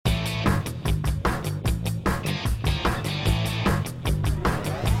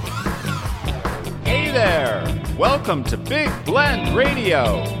Welcome to Big Blend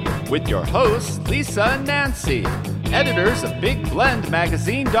Radio with your hosts, Lisa and Nancy, editors of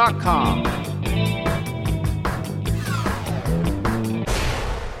BigBlendMagazine.com.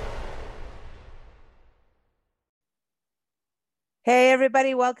 Hey,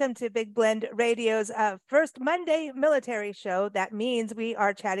 everybody. Welcome to Big Blend Radio's first Monday military show. That means we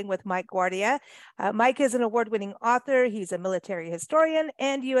are chatting with Mike Guardia. Mike is an award-winning author. He's a military historian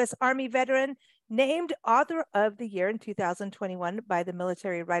and U.S. Army veteran, named Author of the Year in 2021 by the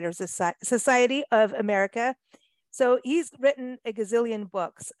Military Writers Society of America. So he's written a gazillion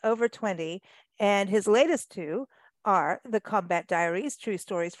books, over 20, and his latest two are The Combat Diaries, True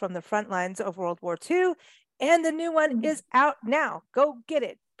Stories from the Front Lines of World War II, and the new one is out now. Go get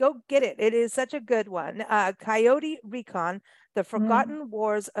it. Go get it. It is such a good one. Coyote Recon, The Forgotten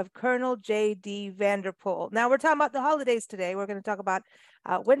Wars of Colonel J.D. Vanderpool. Now, we're talking about the holidays today. We're going to talk about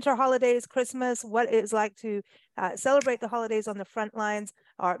winter holidays, Christmas, what it's like to celebrate the holidays on the front lines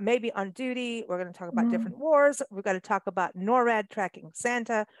or maybe on duty. We're going to talk about different wars. We're going to talk about NORAD tracking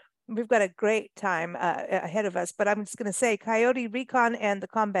Santa. We've got a great time ahead of us. But I'm just going to say Coyote Recon and The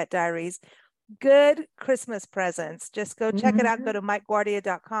Combat Diaries, good Christmas presents. Just go check it out. Go to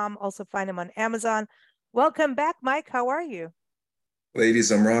MikeGuardia.com. Also find him on Amazon. Welcome back, Mike. How are you?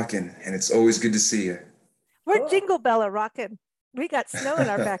 Ladies, I'm rocking, and it's always good to see you. We're Jingle Bell rocking. We got snow in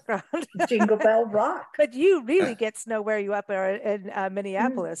our background. Jingle Bell rock. But you really get snow where you up in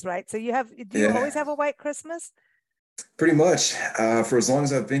Minneapolis, right? So you do you always have a white Christmas? Pretty much. For as long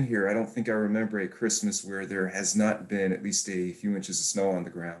as I've been here, I don't think I remember a Christmas where there has not been at least a few inches of snow on the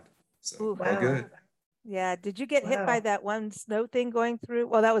ground. So all good. Yeah. Did you get hit by that one snow thing going through?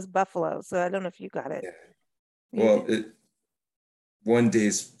 Well, that was Buffalo, so I don't know if you got it. Yeah. Well, one day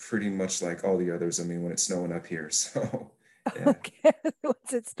is pretty much like all the others. I mean, when it's snowing up here, so yeah. Okay.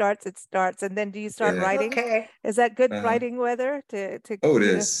 Once it starts. And then do you start writing? Okay. Is that good writing weather to Oh, it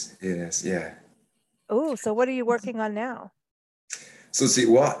is. Yes, yeah. Oh, so what are you working on now? So let's see,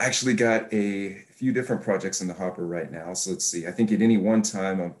 well, I actually got a few different projects in the hopper right now. So let's see, I think at any one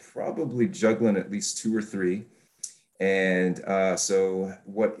time, I'm probably juggling at least two or three. And so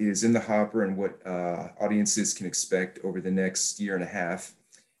what is in the hopper and what audiences can expect over the next year and a half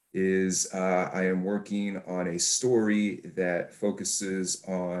is I am working on a story that focuses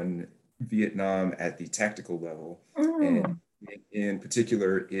on Vietnam at the tactical level. And in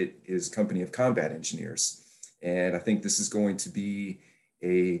particular, it is a company of combat engineers. And I think this is going to be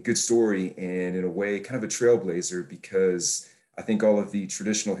a good story and in a way kind of a trailblazer, because I think all of the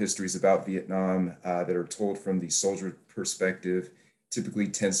traditional histories about Vietnam that are told from the soldier perspective typically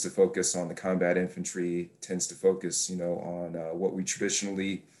tends to focus on the combat infantry, tends to focus, on what we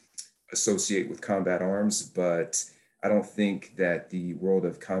traditionally associate with combat arms. But I don't think that the world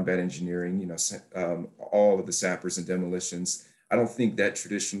of combat engineering, all of the sappers and demolitions, I don't think that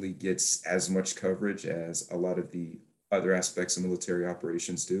traditionally gets as much coverage as a lot of the other aspects of military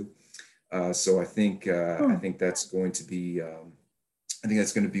operations do. So I think that's going to be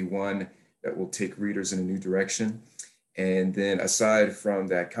one that will take readers in a new direction. And then aside from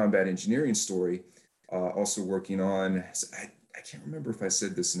that combat engineering story, also working on, I can't remember if I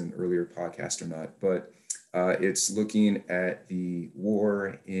said this in an earlier podcast or not, but it's looking at the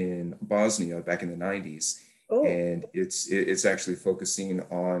war in Bosnia back in the 90s. And it's actually focusing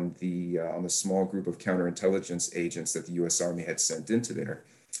on the small group of counterintelligence agents that the U.S. Army had sent into there.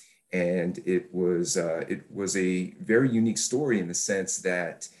 And it was a very unique story in the sense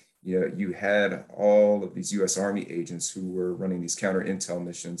that you had all of these U.S. Army agents who were running these counter intel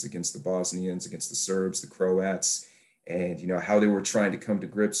missions against the Bosnians, against the Serbs, the Croats, and how they were trying to come to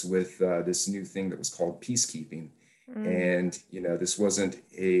grips with this new thing that was called peacekeeping. And this wasn't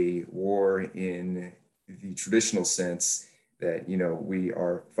a war in the traditional sense that we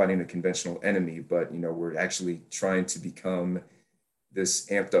are fighting a conventional enemy, but we're actually trying to become this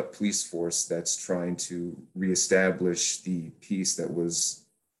amped up police force that's trying to reestablish the peace that was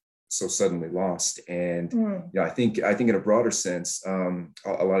so suddenly lost. And I think in a broader sense, a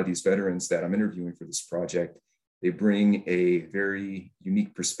lot of these veterans that I'm interviewing for this project, they bring a very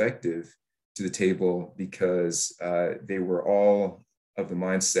unique perspective to the table, because they were all of the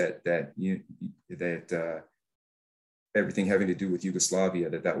mindset that everything having to do with Yugoslavia,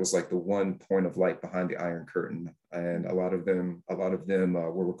 that was like the one point of light behind the Iron Curtain. And a lot of them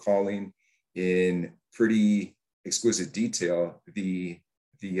were recalling in pretty exquisite detail the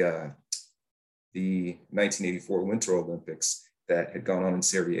 1984 Winter Olympics that had gone on in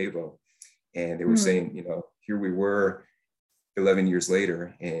Sarajevo. And they were saying, here we were 11 years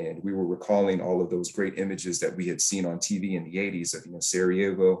later, and we were recalling all of those great images that we had seen on TV in the 80s of,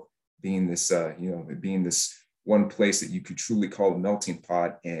 Sarajevo being this, being this one place that you could truly call a melting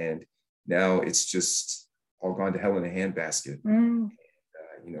pot, and now it's just all gone to hell in a handbasket.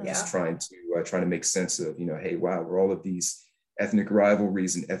 Just trying to make sense of, hey, wow, were all of these ethnic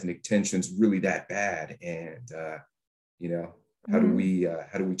rivalries and ethnic tensions really that bad? And how do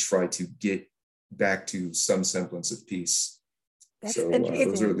we try to get back to some semblance of peace? That's so interesting.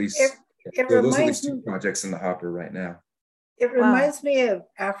 those are at least those are at least 2 projects in the hopper right now. It reminds me of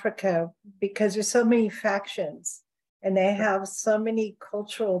Africa because there's so many factions and they have so many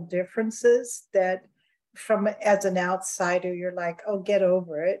cultural differences that as an outsider, you're like, oh, get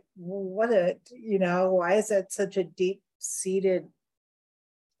over it. Why is that such a deep-seated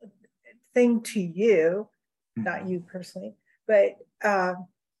thing to you? Not you personally, but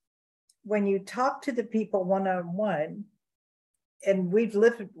when you talk to the people one-on-one, and we've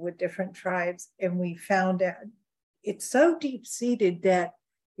lived with different tribes, and we found out it's so deep-seated that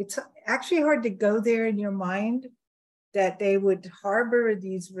it's actually hard to go there in your mind, that they would harbor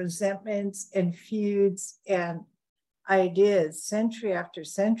these resentments and feuds and ideas century after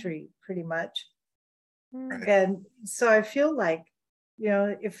century, pretty much. Right. And so I feel like,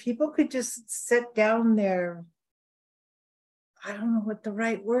 if people could just sit down there, I don't know what the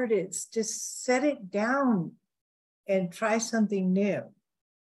right word is, just set it down and try something new.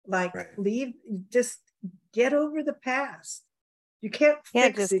 Like just get over the past. You can't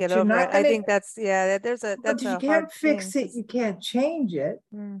fix just it. Get You're over not it. gonna, I think that's you can't fix it. You can't change it.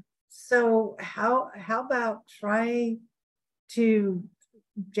 So how about try to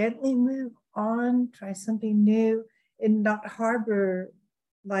gently move on, try something new, and not harbor,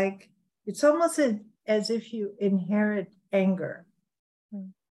 like, it's almost as if you inherit anger.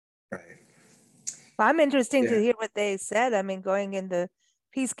 Right. Well, I'm interested to hear what they said. I mean, going in the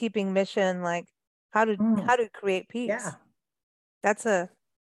peacekeeping mission, like how to create peace. Yeah. That's I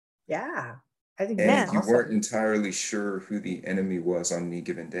think and you awesome. Weren't entirely sure who the enemy was on any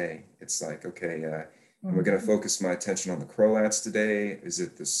given day. It's like, okay, am I going to focus my attention on the Croats today? Is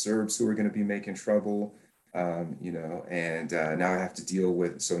it the Serbs who are going to be making trouble? Now I have to deal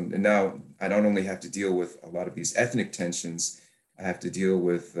with, now I don't only have to deal with a lot of these ethnic tensions, I have to deal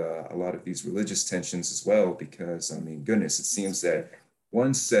with a lot of these religious tensions as well, because, I mean, goodness, it seems that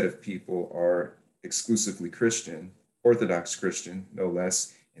one set of people are exclusively Christian, Orthodox Christian, no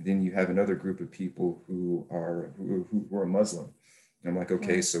less, and then you have another group of people who are Muslim. And I'm like,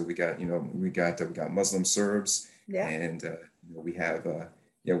 okay, so we got Muslim Serbs, and we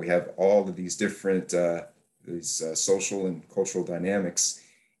have all of these different social and cultural dynamics,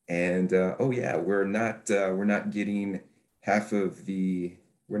 and we're not getting half of the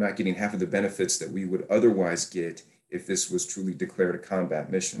benefits that we would otherwise get if this was truly declared a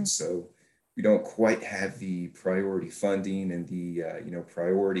combat mission. So we don't quite have the priority funding and the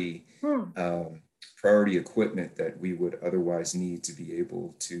priority equipment that we would otherwise need to be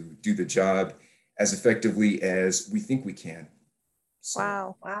able to do the job as effectively as we think we can.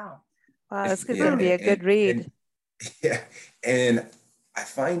 So, wow, this could be a good read. And I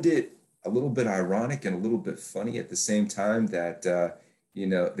find it a little bit ironic and a little bit funny at the same time that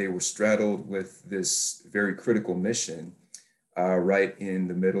they were straddled with this very critical mission right in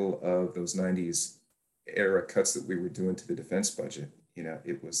the middle of those 90s era cuts that we were doing to the defense budget.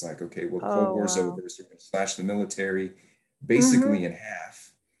 It was like, okay, well, Cold War's over, so we're going to slash the military basically in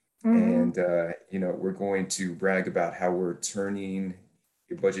half. And, we're going to brag about how we're turning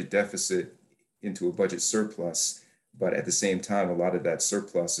a budget deficit into a budget surplus. But at the same time, a lot of that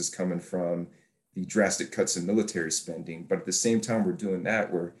surplus is coming from the drastic cuts in military spending. But at the same time we're doing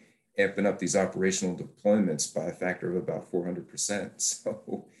that, we're amping up these operational deployments by a factor of about 400%.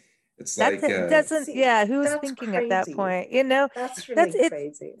 So it's like, who's thinking crazy. At that point? That's really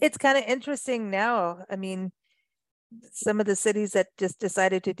crazy. It's kind of interesting now. I mean, some of the cities that just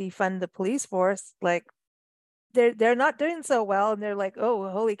decided to defund the police force, like they're not doing so well, and they're like, oh,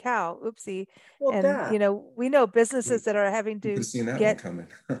 holy cow, oopsie. Well, and we know businesses that are having to seen that one coming.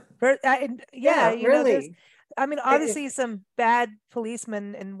 Really. I mean, obviously some bad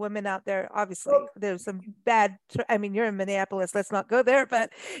policemen and women out there. Obviously, there's some bad. I mean, you're in Minneapolis. Let's not go there.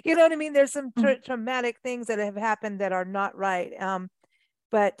 But you know what I mean. There's some traumatic things that have happened that are not right.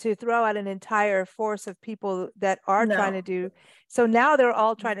 But to throw out an entire force of people that are trying to do so now, they're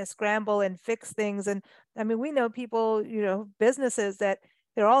all trying to scramble and fix things. And I mean, we know people, businesses that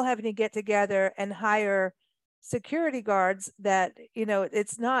they're all having to get together and hire security guards that,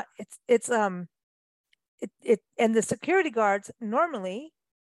 and the security guards normally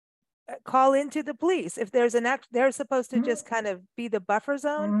call into the police. If there's they're supposed to just kind of be the buffer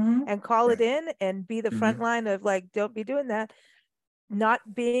zone and call it in and be the front line of like, don't be doing that. not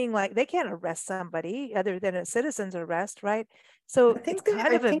being like, they can't arrest somebody other than a citizen's arrest, right? So it's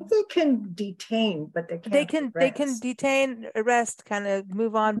kind of I think they can detain, but they can't they can arrest. detain, arrest, kind of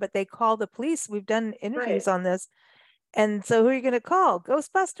move on, but they call the police. We've done interviews Right. on this. And so who are you going to call?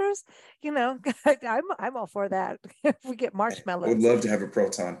 Ghostbusters? You know, I'm all for that. If we get I would marshmallows. love to have a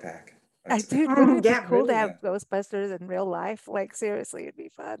proton pack. Dude, wouldn't it be Yeah, cool to really. have Ghostbusters in real life? Like seriously, it'd be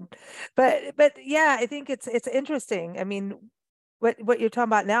fun. But yeah, I think it's interesting. I mean, what you're talking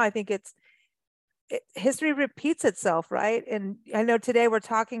about now, I think history repeats itself, right? And I know today we're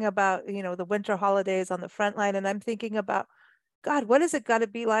talking about, the winter holidays on the front line, and I'm thinking about, God, what is it got to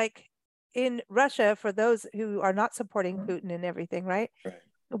be like in Russia for those who are not supporting Putin and everything, right? Right.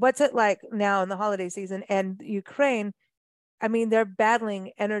 What's it like now in the holiday season? And Ukraine, I mean, they're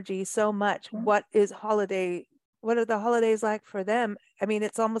battling energy so much. What are the holidays like for them? I mean,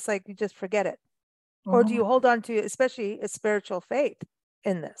 it's almost like you just forget it. Or do you hold on to, especially a spiritual faith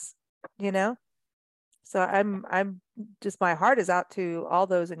in this, you know? So I'm just, my heart is out to all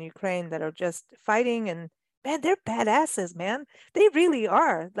those in Ukraine that are just fighting, and man, they're badasses, man. They really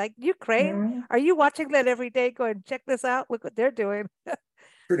are. Like Ukraine, Mhm. are you watching that every day going, check this out? Look what they're doing.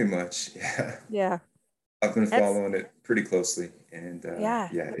 Pretty much, yeah. Yeah. I've been That's following it pretty closely, and yeah.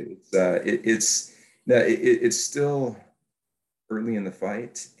 yeah, it's no, it's still early in the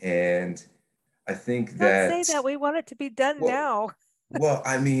fight, and I think Don't say that that. We want it to be done well, now. well,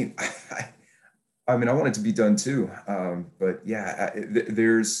 I mean, I mean, I want it to be done too, but yeah,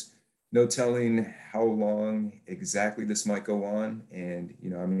 there's no telling how long exactly this might go on, and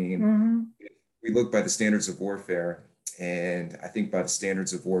I mean, Mhm. we look by the standards of warfare, and I think by the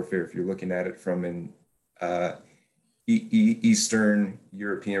standards of warfare, if you're looking at it from an uh, Eastern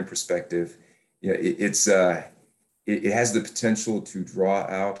European perspective, it has the potential to draw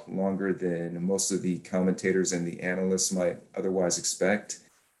out longer than most of the commentators and the analysts might otherwise expect.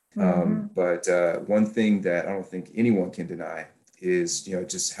 Mhm. But one thing that I don't think anyone can deny is,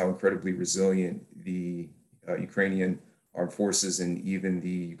 just how incredibly resilient the Ukrainian armed forces and even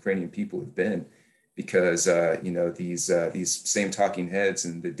the Ukrainian people have been, because these same talking heads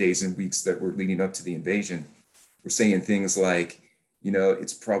in the days and weeks that were leading up to the invasion were saying things like,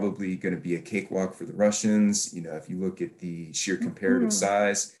 it's probably going to be a cakewalk for the Russians. If you look at the sheer comparative Mhm.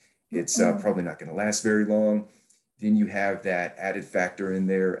 size, it's Mhm. probably not going to last very long. Then you have that added factor in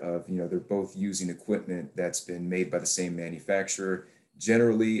there of, they're both using equipment that's been made by the same manufacturer,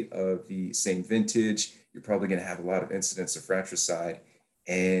 generally of the same vintage. You're probably going to have a lot of incidents of fratricide.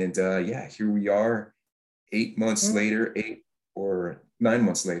 And yeah, here we are 8 months Mhm. later, 8 or 9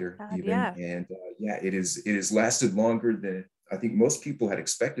 months later, God, even. yeah. And yeah, it has lasted longer than I think most people had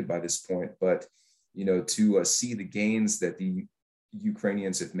expected by this point. But, to see the gains that the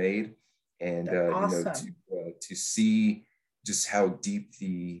Ukrainians have made, and They're awesome. to see just how deep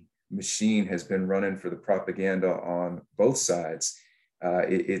the machine has been running for the propaganda on both sides,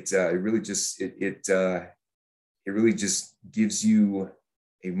 it really just gives you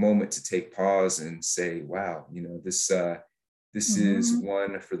a moment to take pause and say, "Wow, this is Mhm.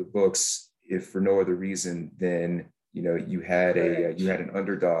 one for the books, if for no other reason than you had an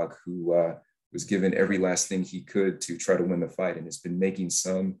underdog who was given every last thing he could to try to win the fight, and has been making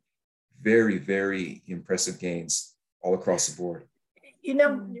some very, very impressive gains all across the board."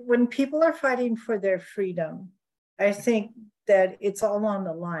 Mm. When people are fighting for their freedom, I think that it's all on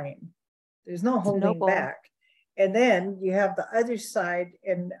the line. There's no It's holding noble. back. And then you have the other side,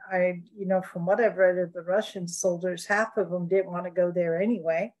 and from what I've read of the Russian soldiers, half of them didn't want to go there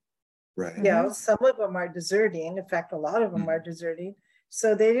anyway. Right. Mhm. Some of them are deserting. In fact, a lot of them are Mhm. deserting.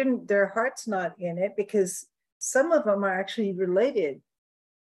 So their heart's not in it, because some of them are actually related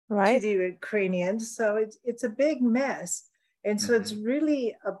to Right? the Ukrainians. So it's a big mess. And so it's Mhm.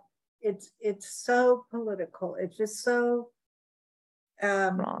 really it's so political. It's just so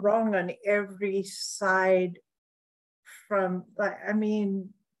Wrong. wrong on every side. From, like, I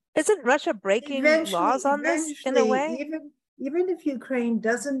mean, Isn't Russia breaking laws on this in a eventually, way? even if Ukraine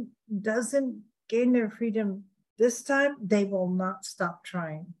doesn't gain their freedom this time, they will not stop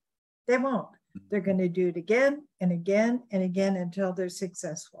trying. They won't. They're going to do it again and again and again until they're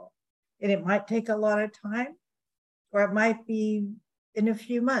successful. And it might take a lot of time, or it might be in a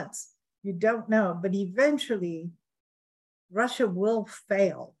few months. You don't know, but eventually Russia will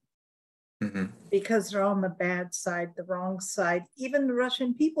fail, Mhm. because they're on the bad side, the wrong side. Even the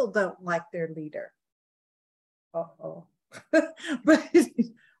Russian people don't like their leader. Uh-oh. But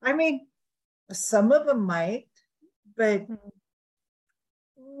I mean, some of them might, but Mhm.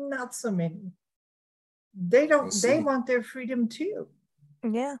 not so many. We'll They see. want their freedom too.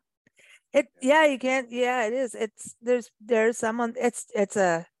 Yeah. Yeah, you can't. Yeah, it is. There's someone. It's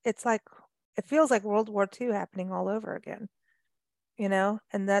like it feels like World War II happening all over again. And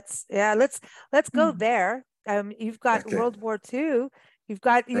yeah. Let's go there. You've got Okay. World War II. You've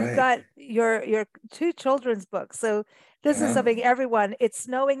got Right. your two children's books. So this is Uh-huh. something everyone. It's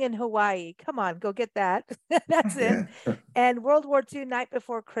snowing in Hawaii. Come on, go get that. That's it. Yeah. And World War II, Night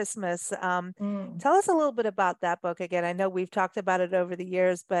Before Christmas. Mm. Tell us a little bit about that book again. I know we've talked about it over the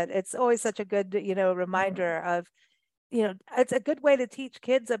years, but it's always such a good, reminder of, it's a good way to teach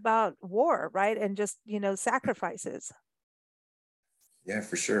kids about war, right? And just, sacrifices. Yeah,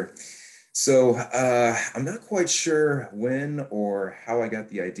 for sure. So I'm not quite sure when or how I got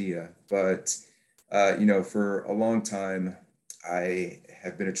the idea, but for a long time, I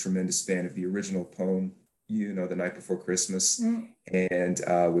have been a tremendous fan of the original poem, The Night Before Christmas, Mm. and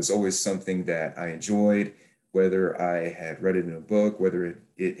was always something that I enjoyed, whether I had read it in a book, whether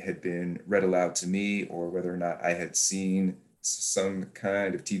it had been read aloud to me, or whether or not I had seen some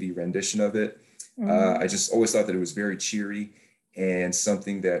kind of TV rendition of it. I just always thought that it was very cheery and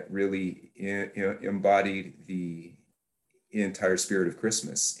something that really embodied the entire spirit of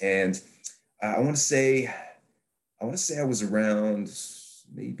Christmas. And I want to say, I was around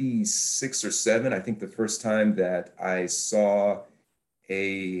maybe 6 or 7. I think the first time that I saw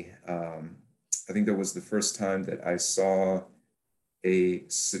I think that was the first time that I saw a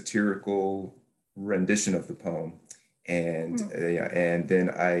satirical rendition of the poem. And yeah, and then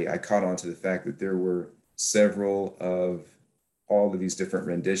I caught on to the fact that there were several of all of these different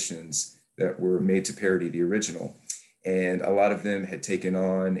renditions that were made to parody the original. And a lot of them had taken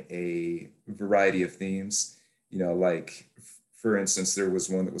on a variety of themes, like for instance, there was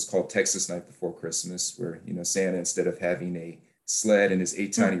one that was called Texas Night Before Christmas, where, Santa, instead of having a sled and his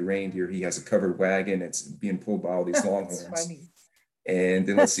 8 tiny reindeer, he has a covered wagon. It's being pulled by all these longhorns. And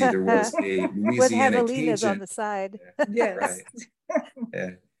then let's see, there was a With Louisiana javelinas on Cajun. the side. Yeah, right.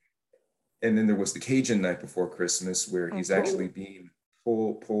 Yeah. And then there was the Cajun Night Before Christmas, where he's actually being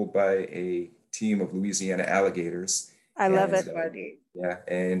pulled by a team of Louisiana alligators. I love it. Yeah,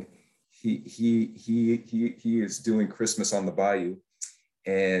 and he is doing Christmas on the Bayou,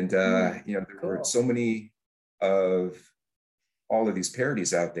 and there were so many of all of these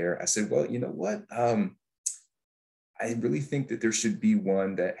parodies out there. I said, well, you know what? I really think that there should be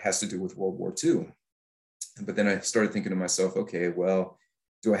one that has to do with World War II. But then I started thinking to myself, okay, well,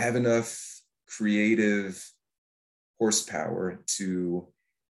 do I have enough creative horsepower to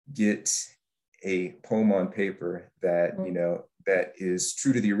get a poem on paper that, that is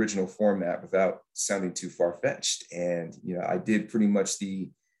true to the original format without sounding too far-fetched? And, I did pretty much the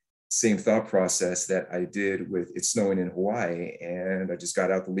same thought process that I did with It's Snowing in Hawaii. And I just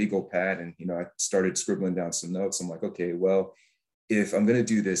got out the legal pad and, I started scribbling down some notes. I'm like, okay, well, if I'm going to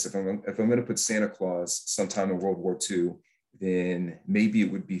do this, if I'm going to put Santa Claus sometime in World War II, then maybe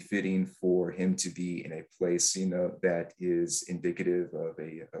it would be fitting for him to be in a place, that is indicative of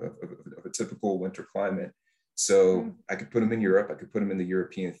a typical winter climate. So I could put him in Europe. I could put him in the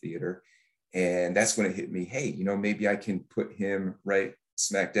European theater. And that's when it hit me, hey, maybe I can put him right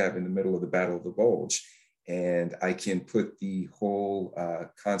smack dab in the middle of the Battle of the Bulge. And I can put the whole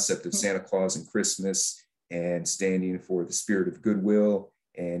concept of Santa Claus and Christmas and standing for the spirit of goodwill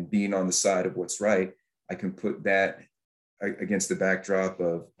and being on the side of what's right. I can put that against the backdrop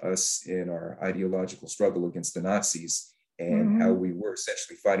of us in our ideological struggle against the Nazis and how we were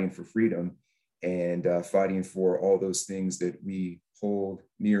essentially fighting for freedom and fighting for all those things that we hold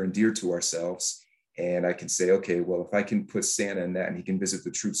near and dear to ourselves. And I can say, okay, well, if I can put Santa in that and he can visit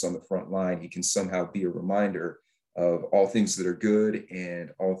the troops on the front line, he can somehow be a reminder of all things that are good and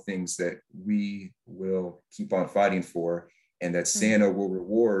all things that we will keep on fighting for, and that Santa will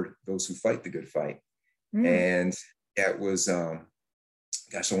reward those who fight the good fight. And it was, I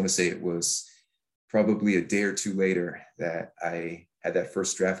want to say it was probably a day or two later that I had that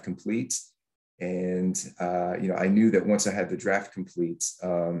first draft complete. And, I knew that once I had the draft complete,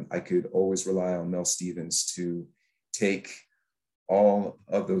 I could always rely on Mel Stevens to take all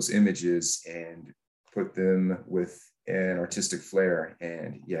of those images and put them with an artistic flair.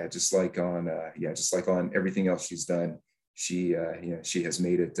 And just like on everything else she's done, she has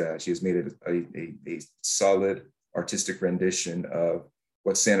made it a solid artistic rendition of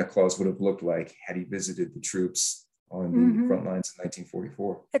what Santa Claus would have looked like had he visited the troops on the front lines in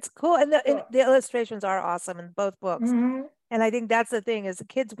 1944. It's cool. And the illustrations are awesome in both books. And I think that's the thing is the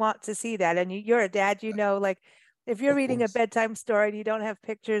kids want to see that. And you're a dad, like if you're reading a bedtime story and you don't have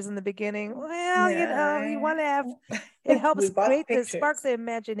pictures in the beginning, well, you want to have, it helps spark the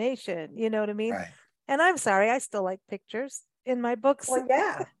imagination, you know what I mean? Right. And I'm sorry, I still like pictures in my books. Well,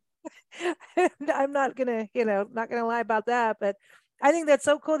 yeah. I'm not gonna, not gonna lie about that, but I think that's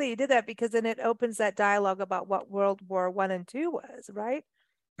so cool that you did that because then it opens that dialogue about what World War One and Two was, right?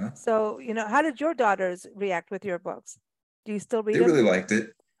 Huh? So, how did your daughters react with your books? Do you still read They them? really liked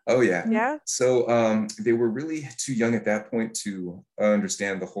it. Oh yeah. Yeah. So they were really too young at that point to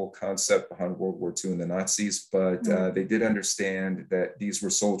understand the whole concept behind World War II and the Nazis, but they did understand that these were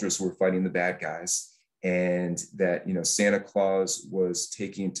soldiers who were fighting the bad guys, and that Santa Claus was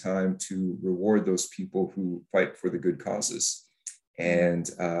taking time to reward those people who fight for the good causes. And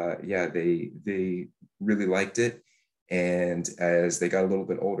yeah, they really liked it. And as they got a little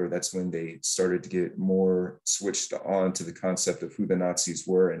bit older, that's when they started to get more switched on to the concept of who the Nazis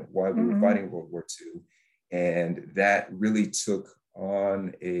were and why we were fighting World War II. And that really took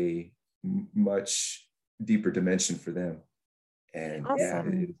on a much deeper dimension for them. And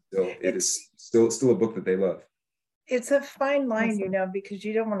Awesome. it is still a book that they love. It's a fine line, Awesome. because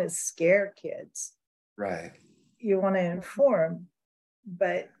you don't want to scare kids. Right. You want to inform,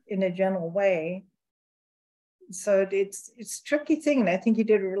 but in a gentle way. So it's a tricky thing, and I think you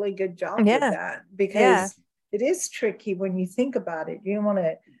did a really good job with that, because it is tricky when you think about it. You don't want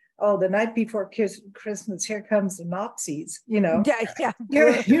to, the night before Christmas, here comes the Nazis, Yeah,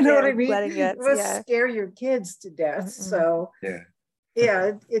 you know what I mean? Bloody guts, It must scare your kids to death. So I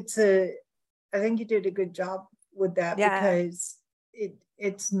think you did a good job with that, because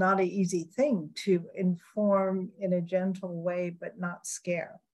it's not an easy thing to inform in a gentle way, but not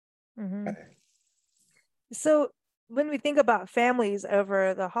scare. Mm-hmm. So when we think about families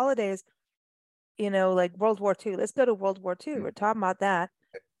over the holidays, like World War II, let's go to World War II. We're talking about that.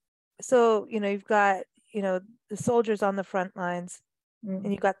 So, you've got, the soldiers on the front lines, and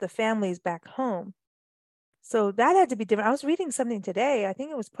you've got the families back home. So that had to be different. I was reading something today. I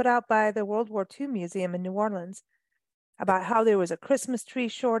think it was put out by the World War II Museum in New Orleans about how there was a Christmas tree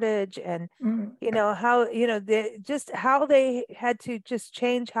shortage, and how how they had to just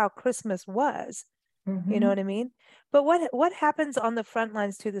change how Christmas was. You know what I mean? But what happens on the front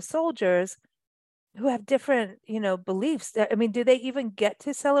lines to the soldiers who have different beliefs? I mean, do they even get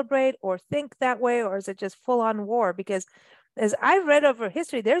to celebrate or think that way, or is it just full on war? Because as I've read over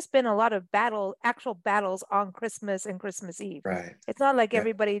history, there's been a lot of actual battles on Christmas and Christmas Eve. Right. It's not like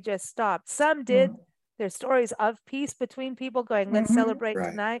everybody just stopped. Some did. There's stories of peace between people going, let's celebrate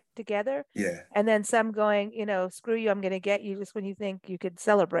tonight together. Yeah. And then some going, screw you, I'm going to get you, just when you think you could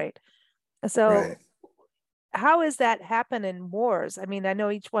celebrate. So how does that happen in wars? I mean, I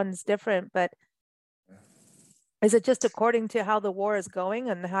know each one's different, but is it just according to how the war is going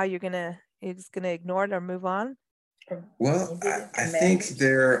and how you're just gonna ignore it or move on? Well, I think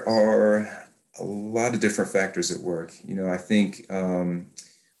there are a lot of different factors at work. I think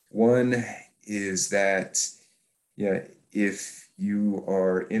one is that, if you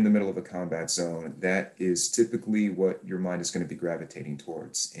are in the middle of a combat zone, that is typically what your mind is going to be gravitating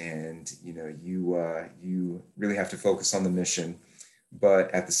towards. And, you really have to focus on the mission. But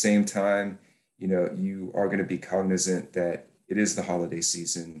at the same time, you are going to be cognizant that it is the holiday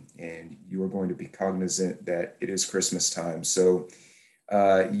season, and you are going to be cognizant that it is Christmas time. So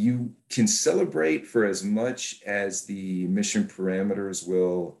you can celebrate for as much as the mission parameters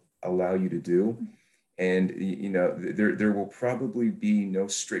will allow you to do. And, there will probably be no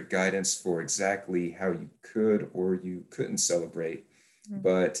strict guidance for exactly how you could or you couldn't celebrate.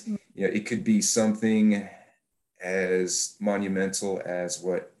 But, it could be something as monumental as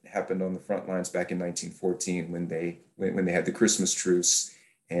what happened on the front lines back in 1914 when they had the Christmas truce.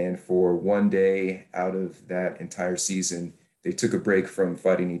 And for one day out of that entire season, they took a break from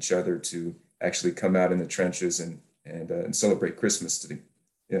fighting each other to actually come out in the trenches and celebrate Christmas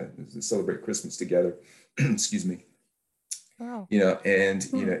celebrate Christmas together. Excuse me. Wow.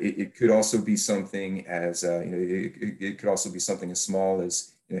 It could also be something as it could also be something as small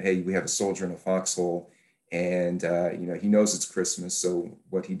as, hey, we have a soldier in a foxhole, and he knows it's Christmas, so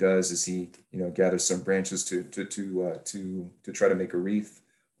what he does is he gathers some branches to try to make a wreath,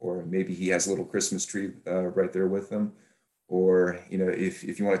 or maybe he has a little Christmas tree right there with him. Or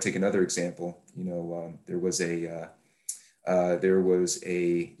if you want to take another example, there was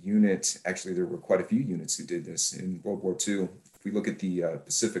a unit. Actually, there were quite a few units who did this in World War II. If we look at the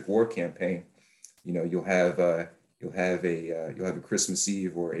Pacific War campaign, you'll have a Christmas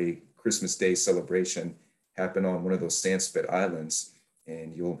Eve or a Christmas Day celebration happen on one of those Sandspit Islands,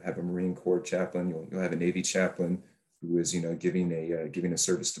 and you'll have a Marine Corps chaplain, you'll have a Navy chaplain who is giving a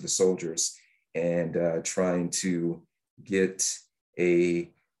service to the soldiers, and trying to get a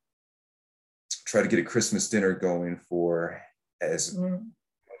Christmas dinner going for as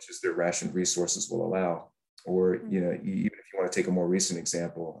much as their rationed resources will allow. Or, even if you want to take a more recent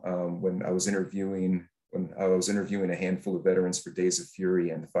example, when I was interviewing a handful of veterans for Days of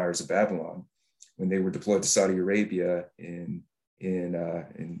Fury and the Fires of Babylon, when they were deployed to Saudi Arabia in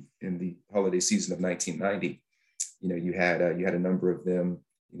the holiday season of 1990, you had a number of them,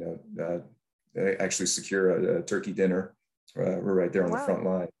 actually secure a turkey dinner. We're right there on the front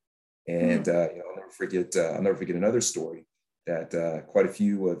line, and I'll never forget another story that quite a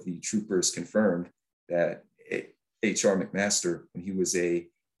few of the troopers confirmed that H.R. McMaster, when he was a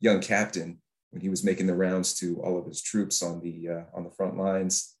young captain, when he was making the rounds to all of his troops on the front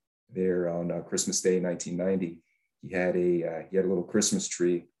lines there on Christmas Day 1990, he had a little Christmas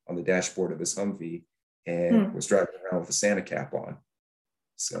tree on the dashboard of his Humvee and was driving around with a Santa cap on.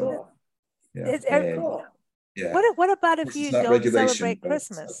 So, cool. Yeah, cool. Yeah. What about if you don't celebrate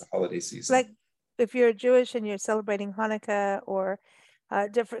Christmas? The holiday season. Like if you're Jewish and you're celebrating Hanukkah or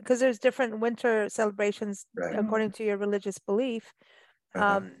different, because there's different winter celebrations according to your religious belief.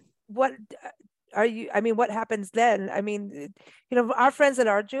 What are you? I mean, what happens then? I mean, our friends that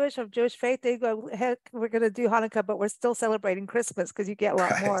are Jewish of Jewish faith, they go, "Heck, we're going to do Hanukkah, but we're still celebrating Christmas because you get a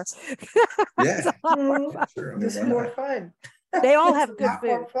lot more." Yeah, sure. It's more fun. They all have good food.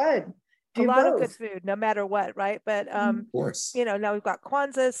 More fun. A lot of good food, no matter what, right? But of course, now we've got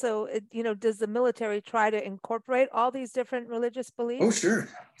Kwanzaa. So, does the military try to incorporate all these different religious beliefs? Oh, sure,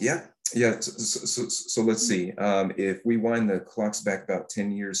 yeah. So let's see. If we wind the clocks back about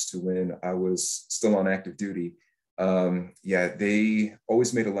 10 years to when I was still on active duty, they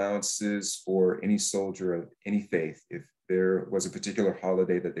always made allowances for any soldier of any faith. If there was a particular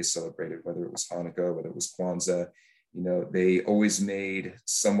holiday that they celebrated, whether it was Hanukkah, whether it was Kwanzaa, they always made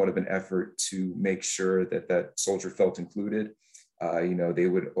somewhat of an effort to make sure that that soldier felt included. They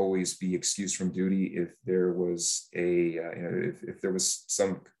would always be excused from duty if there was if there was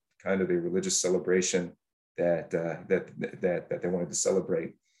some kind of a religious celebration that they wanted to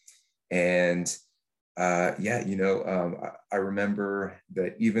celebrate. And I remember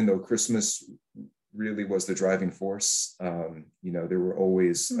that even though Christmas really was the driving force, there were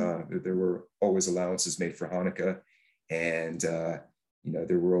always allowances made for Hanukkah. And,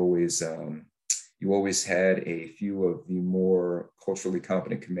 there were always, you always had a few of the more culturally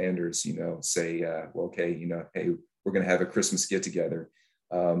competent commanders, say, hey, we're going to have a Christmas get together.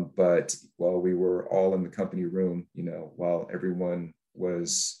 But while we were all in the company room, while everyone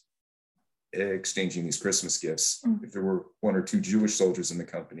was exchanging these Christmas gifts, if there were one or two Jewish soldiers in the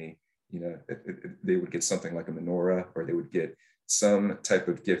company, they would get something like a menorah, or they would get some type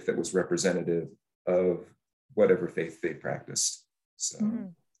of gift that was representative of whatever faith they practiced. So,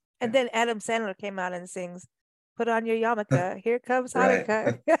 and then Adam Sandler came out and sings, "Put on your yarmulke, here comes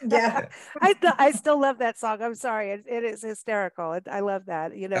Hanukkah." Yeah, I still love that song. I'm sorry, it is hysterical. I love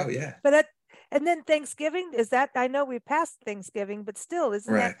that. Oh yeah. But and then Thanksgiving, is that? I know we passed Thanksgiving, but still,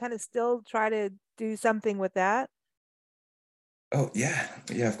 isn't that kind of still try to do something with that? Oh yeah,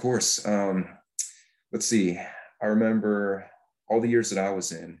 of course. Let's see. I remember all the years that I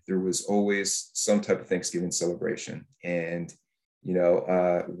was in, there was always some type of Thanksgiving celebration. And,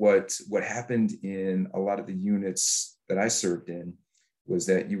 what happened in a lot of the units that I served in was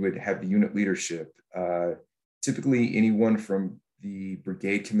that you would have the unit leadership, typically anyone from the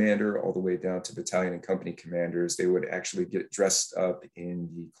brigade commander all the way down to battalion and company commanders. They would actually get dressed up in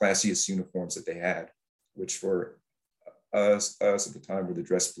the classiest uniforms that they had, which for us at the time were the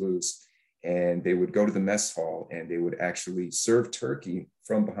dress blues. And they would go to the mess hall and they would actually serve turkey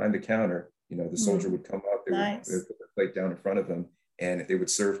from behind the counter. The soldier would come up, they would put the plate down in front of them, and they would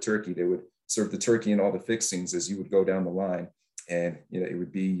serve turkey. They would serve the turkey and all the fixings as you would go down the line. And it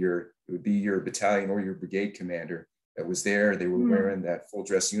would be your battalion or your brigade commander that was there. They were wearing that full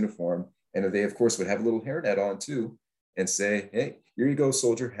dress uniform, and they of course would have a little hairnet on too, and say, "Hey, here you go,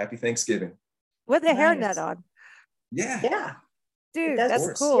 soldier. Happy Thanksgiving." With the hairnet on. Yeah. Dude,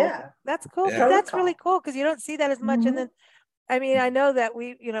 that's cool. Yeah. That's cool. Yeah. But that's really cool because you don't see that as much. And then, I mean, I know that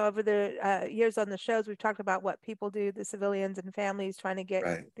we, over the years on the shows, we've talked about what people do, the civilians and families trying to get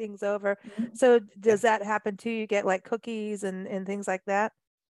things over. So does that happen too? You get like cookies and things like that?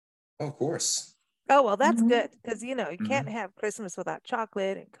 Oh, of course. Oh, well, that's good because, you can't have Christmas without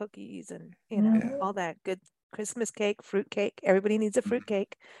chocolate and cookies and, all that good Christmas cake, fruit cake. Everybody needs a fruit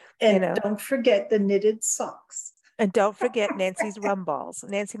cake. And don't forget the knitted socks. And don't forget Nancy's rum balls.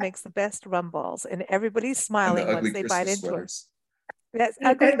 Nancy makes the best rum balls, and everybody's smiling once they bite into them. That's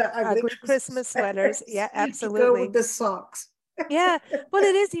ugly Christmas sweaters. Yeah, absolutely. Go with the socks. Yeah, well,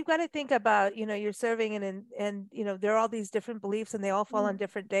 it is. You've got to think about, you're serving and there are all these different beliefs, and they all fall on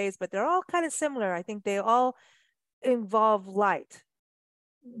different days, but they're all kind of similar. I think they all involve light.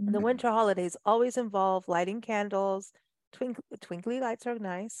 And the winter holidays always involve lighting candles. Twinkly lights are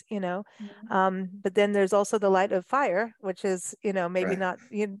nice, but then there's also the light of fire, which is, maybe Right. not,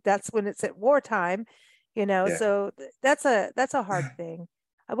 that's when it's at wartime, Yeah. so that's a hard thing.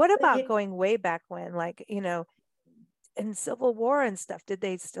 What But about you- going way back when, like, in Civil War and stuff? Did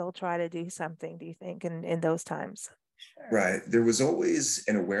they still try to do something, do you think, in those times? Sure. Right. There was always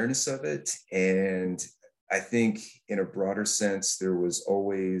an awareness of it. And I think in a broader sense, there was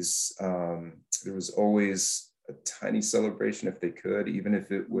always a tiny celebration if they could, even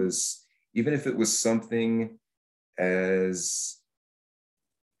if it was something as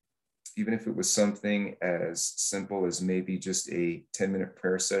simple as maybe just a 10-minute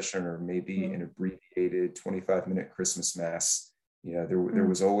prayer session, or maybe an abbreviated 25-minute Christmas mass. There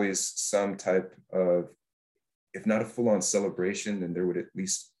was always some type of, if not a full-on celebration, then there would at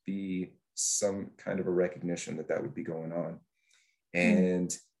least be some kind of a recognition that would be going on.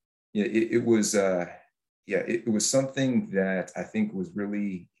 And it was something that I think was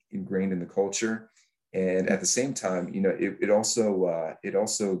really ingrained in the culture. And at the same time, it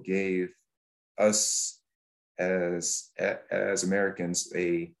also gave us as Americans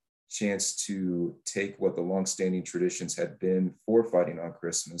a chance to take what the longstanding traditions had been for fighting on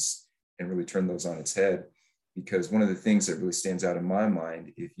Christmas and really turn those on its head. Because one of the things that really stands out in my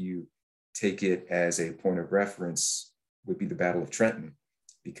mind, if you take it as a point of reference, would be the Battle of Trenton.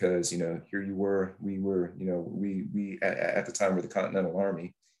 Because, here we at the time were the Continental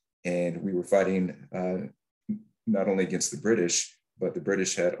Army, and we were fighting not only against the British, but the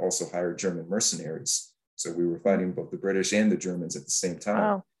British had also hired German mercenaries. So we were fighting both the British and the Germans at the same time.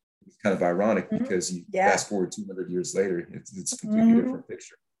 Wow. It's kind of ironic because you fast forward 200 years later, it's a completely different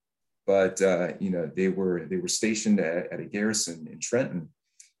picture. But they were stationed at a garrison in Trenton,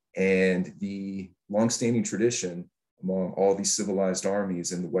 and the longstanding tradition among all these civilized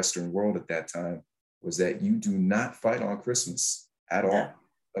armies in the Western world at that time was that you do not fight on Christmas at all.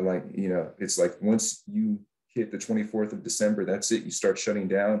 Like, it's like once you hit the 24th of December, that's it. You start shutting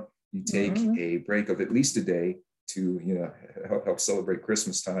down. You take a break of at least a day to help celebrate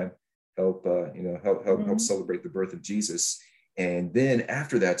Christmas time, help celebrate the birth of Jesus. And then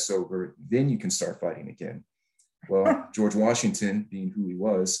after that's over, then you can start fighting again. Well, George Washington, being who he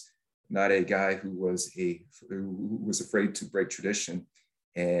was, not a guy who was afraid to break tradition,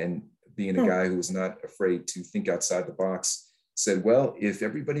 and being a guy who was not afraid to think outside the box, said, well, if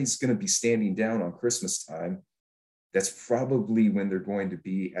everybody's going to be standing down on Christmas time, that's probably when they're going to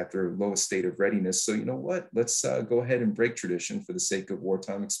be at their lowest state of readiness. So you know what? Let's go ahead and break tradition for the sake of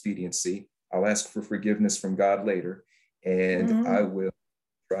wartime expediency. I'll ask for forgiveness from God later, and I will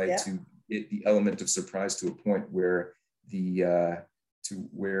try to get the element of surprise to a point where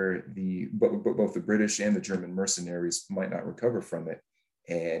both the British and the German mercenaries might not recover from it,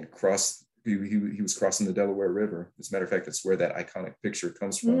 and he was crossing the Delaware River. As a matter of fact, that's where that iconic picture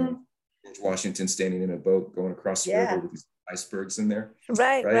comes from. George Washington standing in a boat going across the river with these icebergs in there.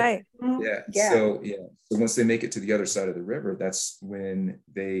 Right. So once they make it to the other side of the river, that's when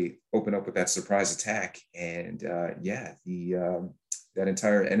they open up with that surprise attack. And that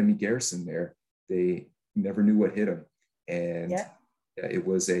entire enemy garrison there, they never knew what hit them. And it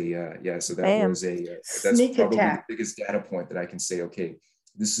was that's probably the biggest data point that I can say, okay,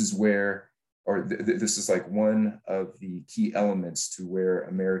 this is where, this is like one of the key elements to where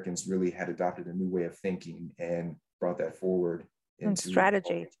Americans really had adopted a new way of thinking and brought that forward into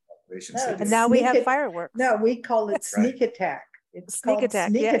strategy. And now we have fireworks. No, we call it sneak attack. It's sneak attack.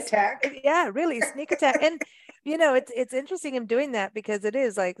 Sneak attack. Yeah, really, sneak attack. And it's interesting in doing that, because it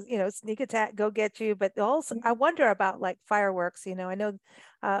is like, sneak attack, go get you. But also, I wonder about like fireworks. I know,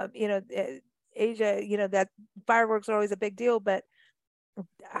 Asia, that fireworks are always a big deal, but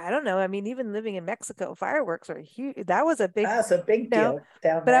I don't know. I mean, even living in Mexico, fireworks are huge. That's a big deal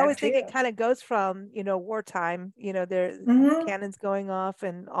down but there. I always think it kind of goes from, wartime, there's cannons going off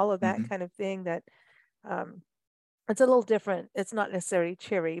and all of that kind of thing, that it's a little different. It's not necessarily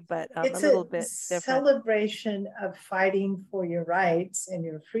cheery, but it's a little bit different. Celebration of fighting for your rights and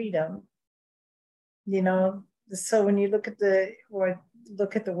your freedom. So when you look at the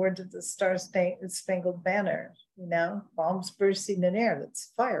words of the Star-Spangled Banner, bombs bursting in air,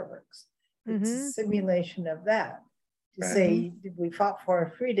 that's fireworks. It's a simulation of that. To say we fought for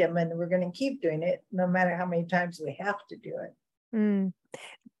our freedom and we're going to keep doing it no matter how many times we have to do it.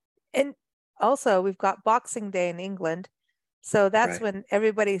 And also we've got Boxing Day in England. So that's when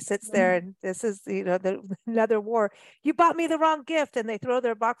everybody sits there, and this is, another war. You bought me the wrong gift, and they throw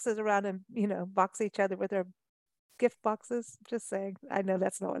their boxes around and, box each other with their gift boxes. Just saying. I know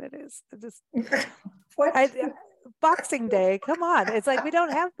that's not what it is. Boxing Day. Come on. It's like we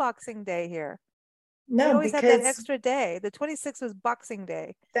don't have Boxing Day here. We No, always have that because extra day. The 26th was Boxing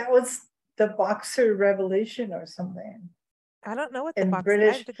Day. that was the Boxer Revolution or something. I don't know what the In Boxing. I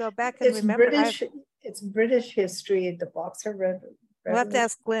British, have to go back and remember. It's British history. The Boxer Revolution. We'll have to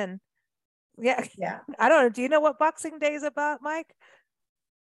ask Glenn. Yeah. Yeah. I don't know. Do you know what Boxing Day is about, Mike?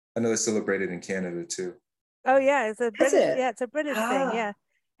 I know it's celebrated in Canada too. Oh yeah, it's a British. it? Yeah, it's a British thing. Yeah,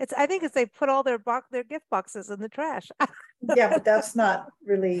 it's. I think it's they put all their gift boxes in the trash. Yeah, but that's not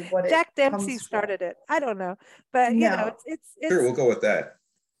really what Jack it Dempsey started it. I don't know, but you know, No. it's Sure, we'll go with that.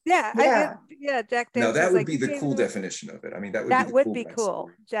 yeah, Yeah. yeah. Jack Dempsey. Now that would like, be the cool definition of it. I mean, that would that be the would cool be backstory.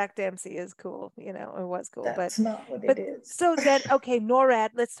 cool. Jack Dempsey is cool. You know, it was cool, That's not what but it is. so then okay,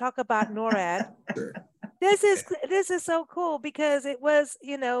 NORAD. Let's talk about NORAD. Sure. This is so cool because it was,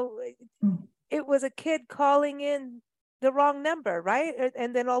 you know, it was a kid calling in the wrong number, right?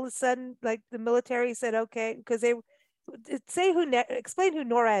 And then all of a sudden, like the military said, okay, because they explain who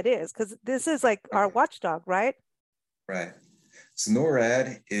NORAD is, because this is like our watchdog, right? Right. So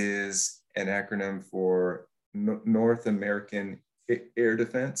NORAD is an acronym for North American Air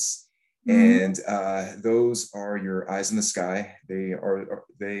Defense. And those are your eyes in the sky. They are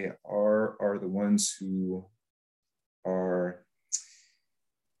the ones who are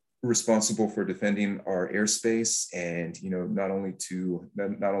responsible for defending our airspace, and not only to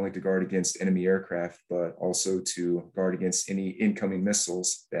guard against enemy aircraft, but also to guard against any incoming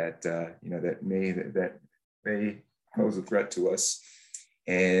missiles that that may pose a threat to us.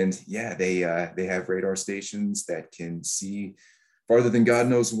 And yeah, they have radar stations that can see farther than God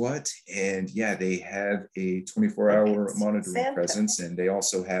knows what. And yeah, they have a 24-hour monitoring presence, and they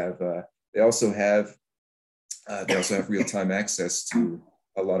also have real-time access to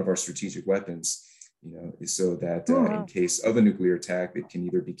a lot of our strategic weapons, so that in case of a nuclear attack, it can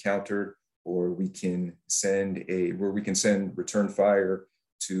either be countered, or we can send return fire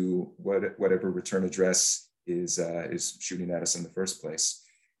to whatever return address is shooting at us in the first place.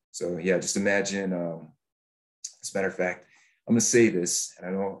 So yeah, just imagine. As a matter of fact, I'm gonna say this, and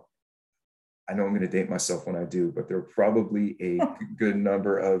I know I'm gonna date myself when I do, but there are probably a good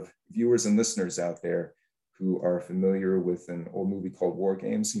number of viewers and listeners out there who are familiar with an old movie called War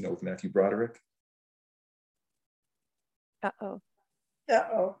Games, with Matthew Broderick. I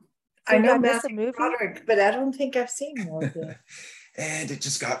know Matthew Broderick, but I don't think I've seen War Games. And it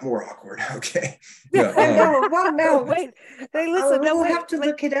just got more awkward. Okay. Yeah. No. Wait. Hey, listen. We'll have to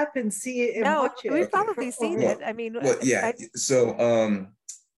look it up and see it and watch it. We've probably seen it. I mean, yeah. So,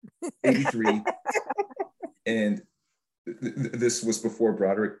 83, and this was before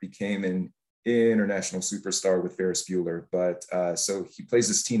Broderick became an international superstar with Ferris Bueller. But so he plays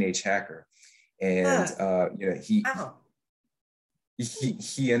this teenage hacker, and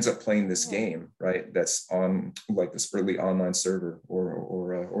he ends up playing this game, right? That's on like this early online server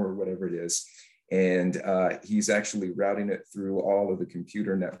or whatever it is. And he's actually routing it through all of the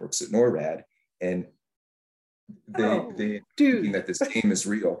computer networks at NORAD. And they thinking that this game is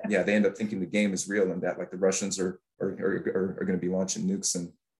real. Yeah, they end up thinking the game is real, and that like the Russians are going to be launching nukes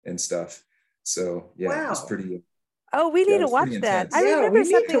and stuff. So yeah, it's pretty. Oh, we need to watch that. I remember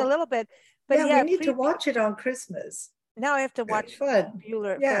something a little bit, but we need to watch it on Christmas. Now I have to watch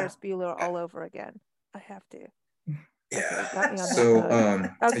Ferris Bueller all over again. I have to. Yeah. So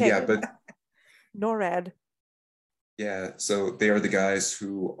okay. Yeah, but NORAD. Yeah. So they are the guys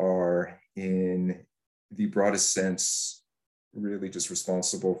who are, in the broadest sense, really just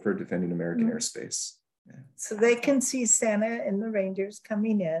responsible for defending American airspace. Yeah. So they can see Santa and the reindeers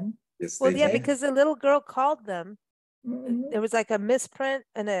coming in. Yes, well, yeah, because the little girl called them. There was like a misprint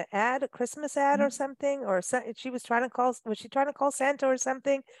and an ad, a Christmas ad or something, or she was trying to call Santa or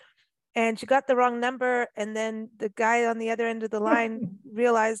something, and she got the wrong number, and then the guy on the other end of the line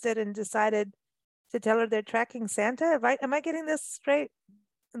realized it and decided to tell her they're tracking Santa. Am I getting this straight?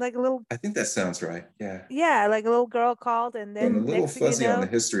 Like a little, I think that sounds right. Yeah, like a little girl called, and then I'm a little fuzzy on the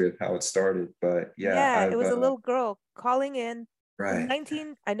history of how it started, but it was a little girl calling in. Right.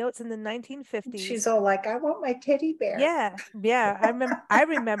 I know it's in the 1950s. She's all like, "I want my teddy bear." Yeah. I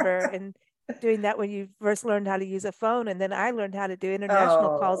remember and doing that when you first learned how to use a phone, and then I learned how to do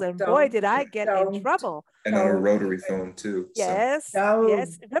international calls, and boy, did I get in trouble. And on a rotary phone too. Yes.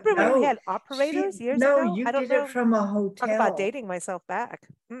 Yes. Remember when we had operators years ago? No, you did it from a hotel. Talk about dating myself back.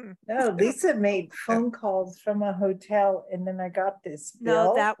 No, Lisa made phone calls from a hotel, and then I got this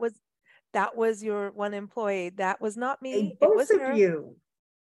bill. No, that was your one employee. That was not me. Both it was of her. You.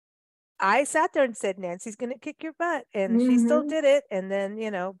 I sat there and said, Nancy's going to kick your butt. And she still did it. And then,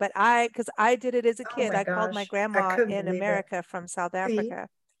 but because I did it as a kid, I called my grandma in America from South Africa.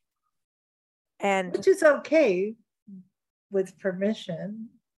 And which is okay with permission,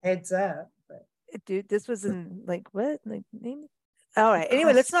 heads up. But dude, this was in like what? Like all right. it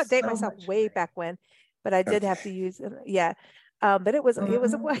Anyway, let's not costs date so myself much way money. back when, but I did have to Okay. use yeah. But it was Mhm.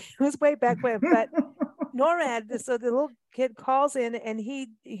 it was way back when. But NORAD, so the little kid calls in and he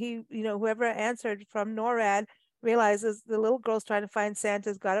whoever answered from NORAD realizes the little girl's trying to find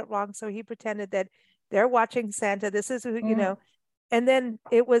Santa's got it wrong, so he pretended that they're watching Santa. This is who, Mm. and then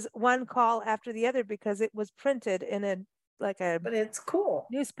it was one call after the other because it was printed in a But it's cool.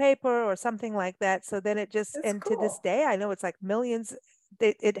 newspaper or something like that. So then it just, It's and to this cool. day, I know it's like millions.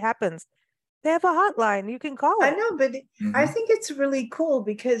 It happens. They have a hotline. You can call I it. know, but I Mhm. think it's really cool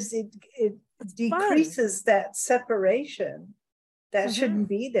because it It's fun. decreases that separation that Mhm. shouldn't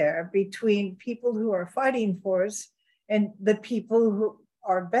be there between people who are fighting for us and the people who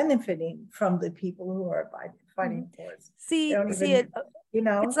are benefiting from the people who are fighting for us. They See, don't see even, it. you It's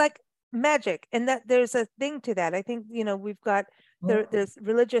know. like magic, and that there's a thing to that. I think we've got Mm. this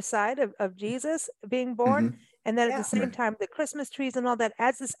religious side of Jesus being born, Mhm. and then at the Yeah. same Right. time, the Christmas trees and all that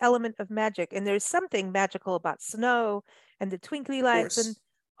adds this element of magic. And there's something magical about snow and the twinkly Of lights and course.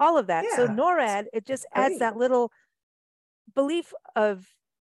 all of that. So Yeah. NORAD, it just adds Great. that little belief of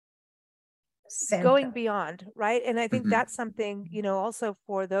going Santa. beyond, right? And I think Mhm. that's something, also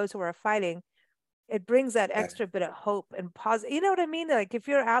for those who are fighting, it brings that Yeah. extra bit of hope and positive. You know what I mean? Like if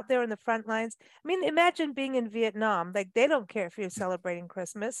you're out there in the front lines, I mean, imagine being in Vietnam. Like they don't care if you're celebrating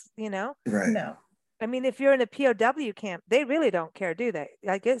Christmas. Right. No, I mean, if you're in a POW camp, they really don't care, do they?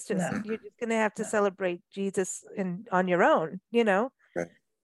 Like it's just no, you're just gonna have to no. celebrate Jesus on your own. Right.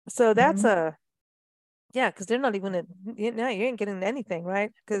 So that's Mhm. yeah, because they're not even you ain't getting anything,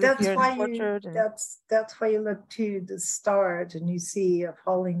 right? Because if That's you're why tortured and that's why you look to the stars and you see a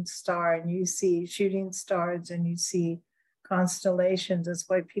falling star and you see shooting stars and you see constellations. That's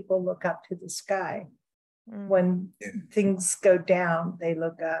why people look up to the sky. When Yeah. things go down, they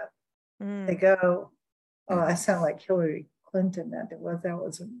look up. They go, oh, I sound like Hillary Clinton. That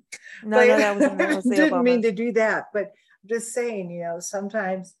wasn't. no, But that was the didn't mean Obamas. to do that. But I'm just saying,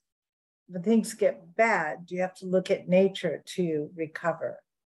 sometimes when things get bad, you have to look at nature to recover.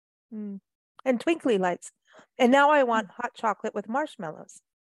 And twinkly lights. And now I want hot chocolate with marshmallows.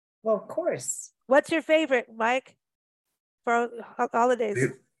 Well, of course. What's your favorite, Mike, for holidays?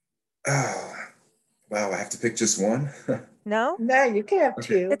 Oh, wow. I have to pick just one. No, No, you can have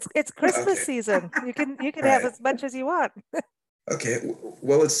Okay. two. it's Christmas Okay. season. You can have Right. as much as you want. Okay.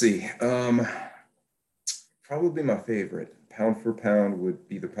 Well, let's see. Probably my favorite, pound for pound, would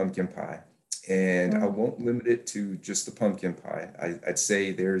be the pumpkin pie. And I won't limit it to just the pumpkin pie. I'd say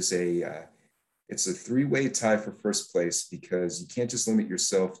it's a three-way tie for first place because you can't just limit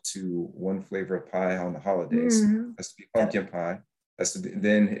yourself to one flavor of pie on the holidays. Mhm. It has to be pumpkin pie.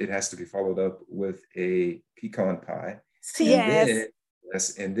 Then it has to be followed up with a pecan pie. See, And Yes. then,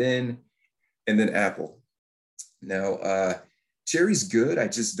 yes, and then apple. Now, cherry's good. I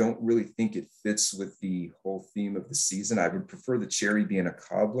just don't really think it fits with the whole theme of the season. I would prefer the cherry being a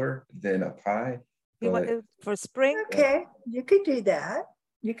cobbler than a pie. You want But for spring? okay, you could do that.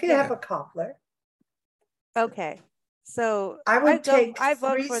 You could Yeah. have a cobbler. Okay. So I would take I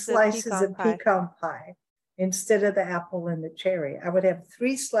vote 3 for the slices pecan of pie. pecan pie instead of the apple and the cherry. I would have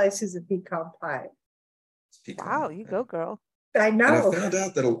 3 slices of pecan pie. pecan. Wow, you go, girl. I And I know. found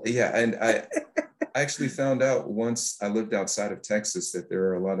out that, yeah, and I actually found out once I lived outside of Texas that there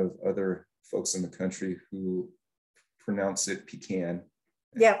are a lot of other folks in the country who pronounce it pecan.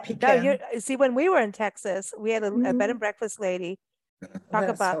 Yeah, No, pecan. see, when we were in Texas, we had a bed and breakfast lady talk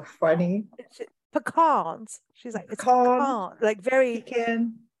That's about so funny. pecans. She's like, it's Pecan, pecan, like very,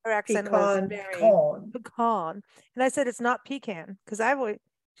 pecan, her accent was pecan, very pecan. pecan. And I said, it's not pecan. Because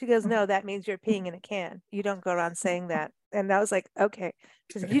she goes, no, that means you're peeing in a can. You don't go around saying that. And I was like, okay,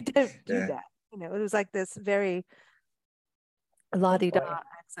 because you don't do Yeah. that. It was like this very Oh, la-di-da boy.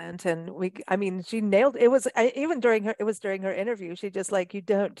 accent. And I mean, she nailed it. Even during her interview, she just like, you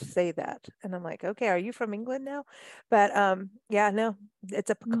don't say that. And I'm like, okay, are you from England now? But yeah, no, it's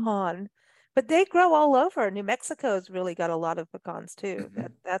a pecan. But they grow all over. New Mexico's really got a lot of pecans too.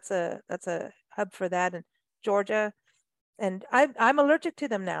 That's a hub for that. And Georgia. And I'm allergic to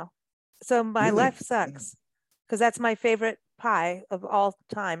them now. So my Really? life sucks. Because that's my favorite pie of all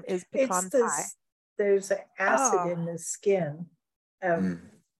time is It's pecan pie. there's an acid Oh. in the skin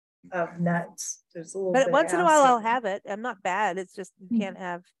of nuts. There's a little But bit once of in a while I'll acid. have it. I'm not bad. It's just you can't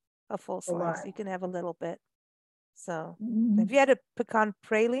have a full A lot. slice. You can have a little bit. So Mhm. have you had a pecan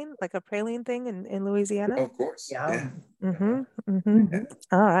praline, like a praline thing in Louisiana? Of course. Yeah.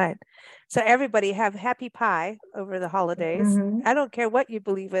 All right. So everybody have happy pie over the holidays. Mhm. I don't care what you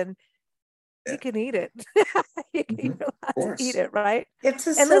believe in. you can eat it. You're allowed to eat it, right? It's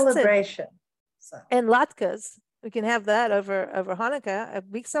a And celebration. Listen, and latkes, we can have that over Hanukkah.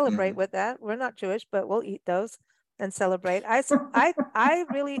 We celebrate with that. We're not Jewish, but we'll eat those and celebrate. I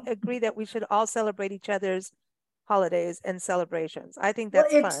really agree that we should all celebrate each other's holidays and celebrations. I think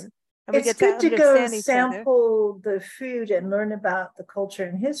that's fun. And we get to understand go sample the food and learn about the culture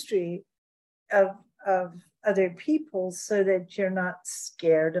and history of other people so that you're not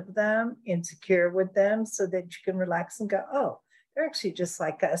scared of them, insecure with them, so that you can relax and go, oh, they're actually just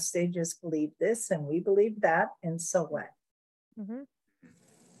like us. They just believe this and we believe that. And so what? Mm-hmm.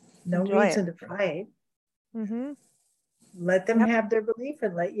 No Enjoy reason to fight. Mm-hmm. Let them have their belief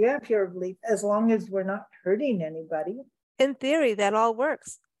and let you have your belief, as long as we're not hurting anybody. In theory, that all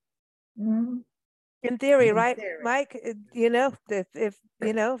works. Mm-hmm. In theory, right, Mike? You know, if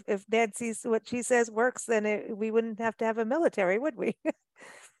you know, if Dad sees what she says works, then we wouldn't have to have a military, would we?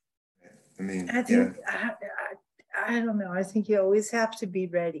 I mean, I think I don't know. I think you always have to be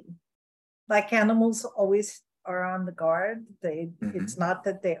ready. Like animals always are on the guard. It's not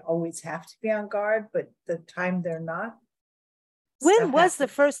that they always have to be on guard, but the time they're not. When was the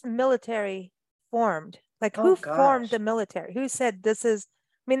first military formed? Like, who formed the military? Who said this is?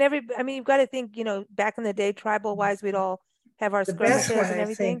 I mean, you've got to think. You know, back in the day, tribal wise, we'd all have our skirmishes and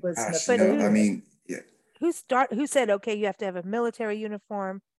everything. Who said, okay, you have to have a military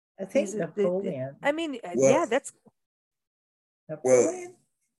uniform? I think Napoleon. That's. Napoleon? Well,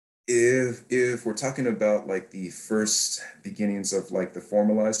 if we're talking about like the first beginnings of like the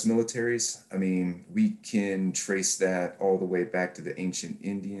formalized militaries, I mean, we can trace that all the way back to the ancient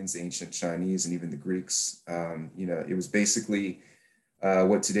Indians, ancient Chinese, and even the Greeks. You know, it was basically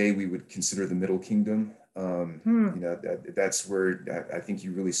what today we would consider the Middle Kingdom. You know, that's where I think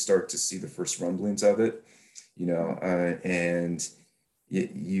you really start to see the first rumblings of it. You know, and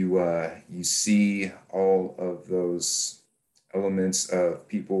you see all of those elements of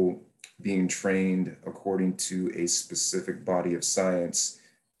people being trained according to a specific body of science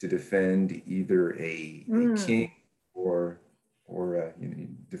to defend either a king or you know,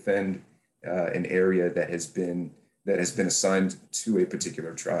 defend an area that has been assigned to a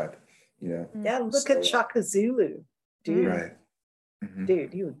particular tribe. You know. Yeah, look at Shaka Zulu, dude. Right. Mm-hmm.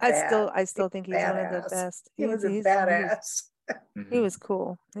 Dude, he was bad. I still think he's one of the best. He was a badass. He was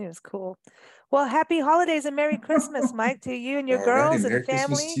cool. He was cool. Well, happy holidays and Merry Christmas, Mike, to you and your girls and Merry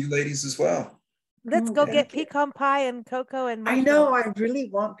family. Christmas to you ladies as well. Let's go get pecan pie and cocoa and marshmallows. I know. I really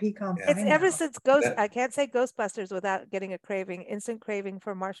want pecan pie. It's ever since I can't say Ghostbusters without getting a craving, instant craving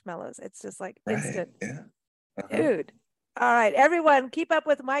for marshmallows. It's just like instant. Yeah. Dude. All right, everyone, keep up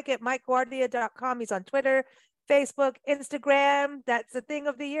with Mike at MikeGuardia.com. He's on Twitter, Facebook, Instagram. That's the thing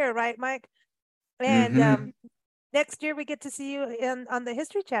of the year, right, Mike? And next year we get to see you on the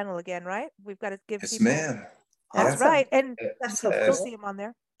History Channel again, right? We've got to give people. Yes, ma'am. That's right, and you'll see him on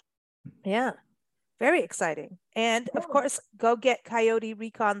there. Yeah, very exciting. And of course, go get Coyote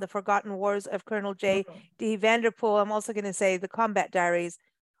Recon: The Forgotten Wars of Colonel J.D. Vanderpool. I'm also going to say The Combat Diaries.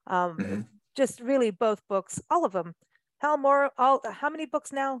 Just really both books, all of them. How many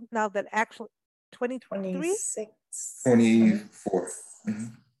books now? Now that actually 26, 24.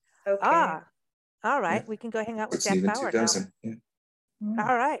 Okay. All right, we can go hang out with Jack Bauer now. Yeah.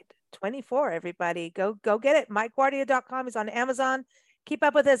 All right, 24, everybody. Go get it. MikeGuardia.com is on Amazon. Keep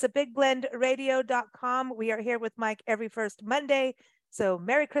up with us at BigBlendRadio.com. We are here with Mike every first Monday. So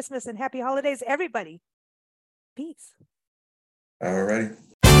Merry Christmas and Happy Holidays, everybody. Peace. All righty.